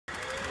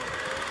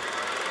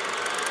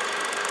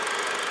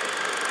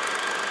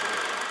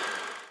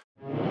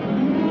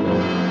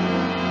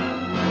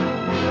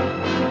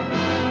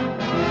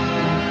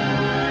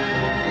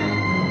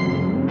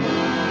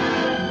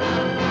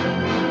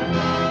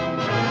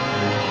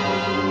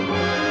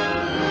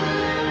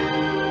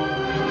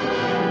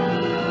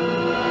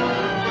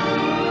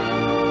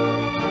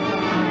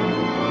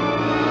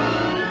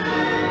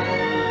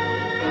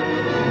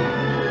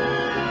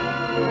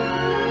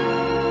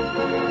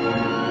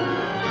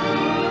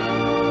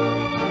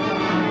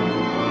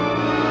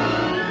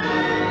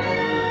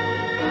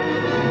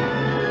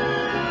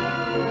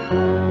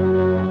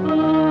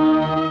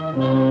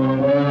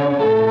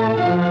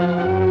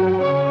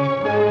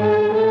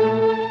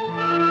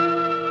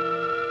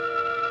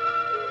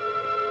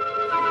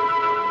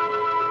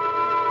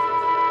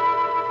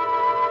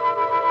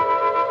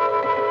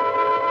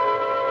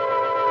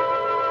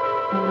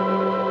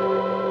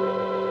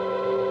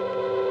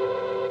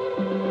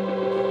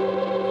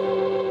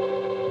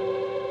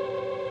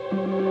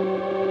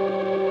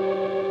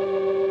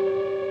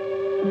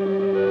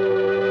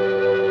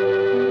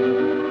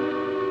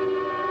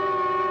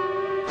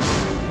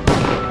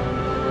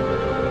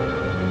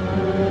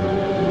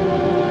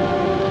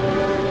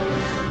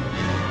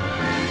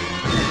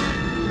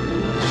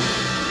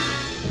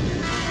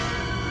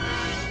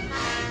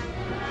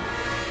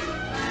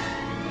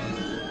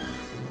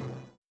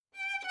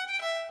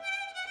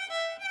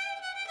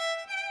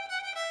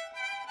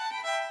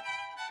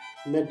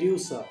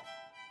Medusa,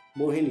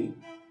 Mohini,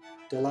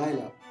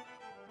 Delilah,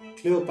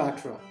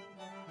 Cleopatra.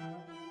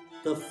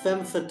 The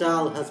femme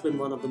fatale has been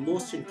one of the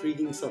most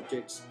intriguing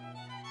subjects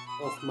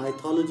of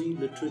mythology,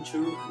 literature,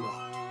 and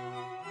art.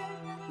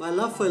 My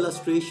love for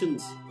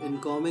illustrations in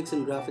comics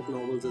and graphic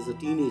novels as a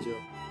teenager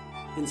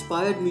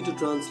inspired me to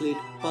translate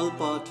pulp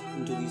art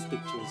into these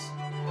pictures.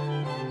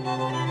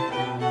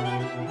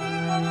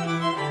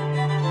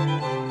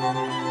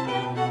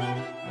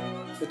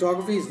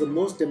 Photography is the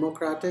most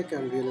democratic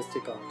and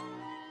realistic art,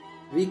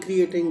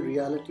 recreating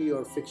reality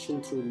or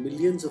fiction through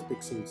millions of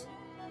pixels,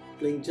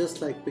 playing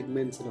just like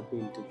pigments in a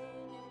painting.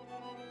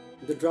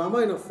 The drama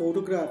in a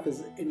photograph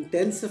is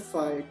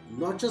intensified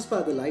not just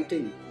by the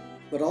lighting,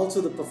 but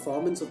also the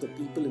performance of the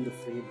people in the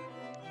frame.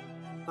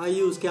 I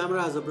use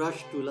camera as a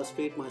brush to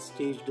illustrate my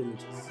staged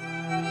images.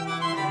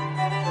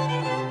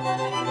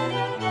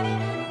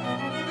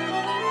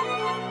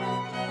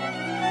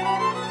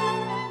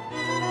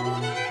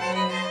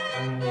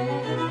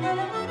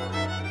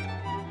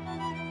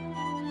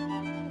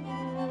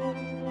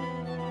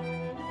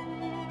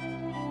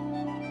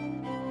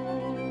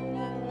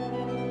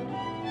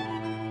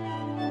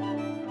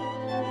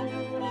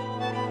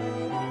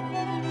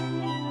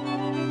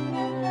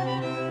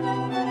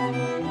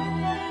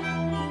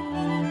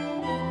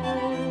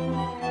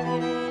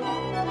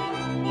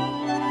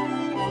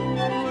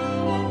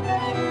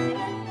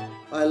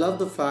 I love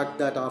the fact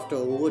that after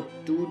over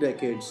 2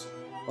 decades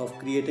of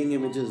creating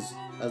images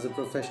as a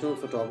professional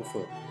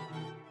photographer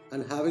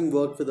and having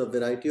worked with a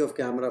variety of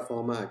camera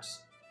formats,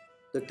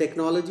 the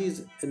technology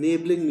is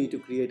enabling me to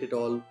create it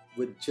all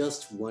with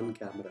just one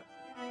camera.